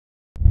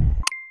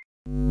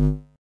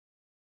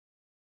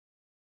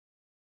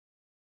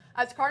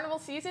As carnival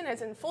season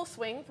is in full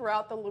swing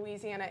throughout the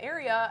Louisiana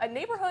area, a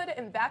neighborhood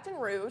in Baton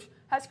Rouge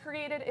has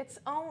created its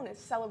own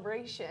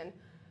celebration.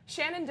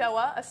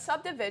 Shenandoah, a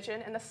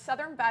subdivision in the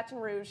southern Baton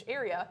Rouge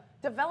area,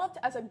 developed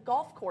as a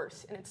golf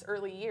course in its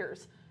early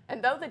years.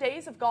 And though the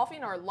days of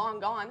golfing are long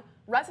gone,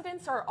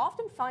 residents are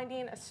often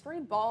finding a stray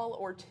ball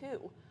or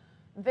two.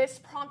 This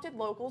prompted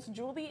locals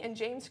Julie and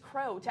James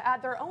Crow to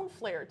add their own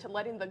flair to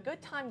letting the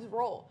good times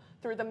roll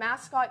through the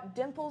mascot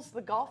Dimples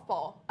the golf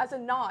ball as a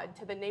nod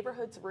to the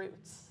neighborhood's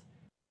roots.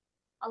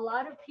 A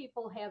lot of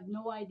people have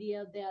no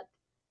idea that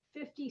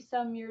 50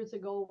 some years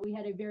ago we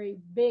had a very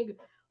big,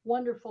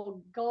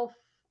 wonderful golf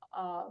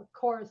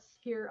course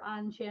here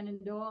on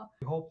Shenandoah.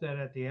 We hope that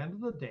at the end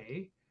of the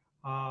day,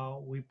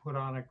 we put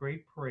on a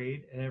great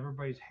parade and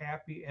everybody's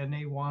happy and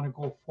they want to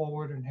go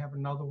forward and have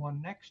another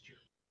one next year.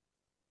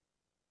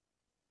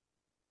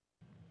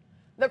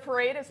 The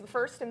parade is the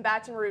first in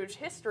Baton Rouge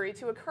history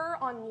to occur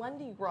on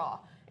Lundi Gras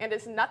and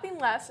is nothing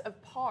less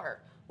of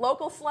par.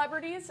 Local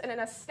celebrities and an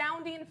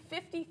astounding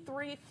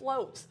 53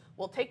 floats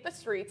will take the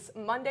streets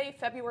Monday,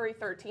 February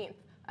 13th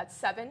at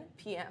 7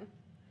 p.m.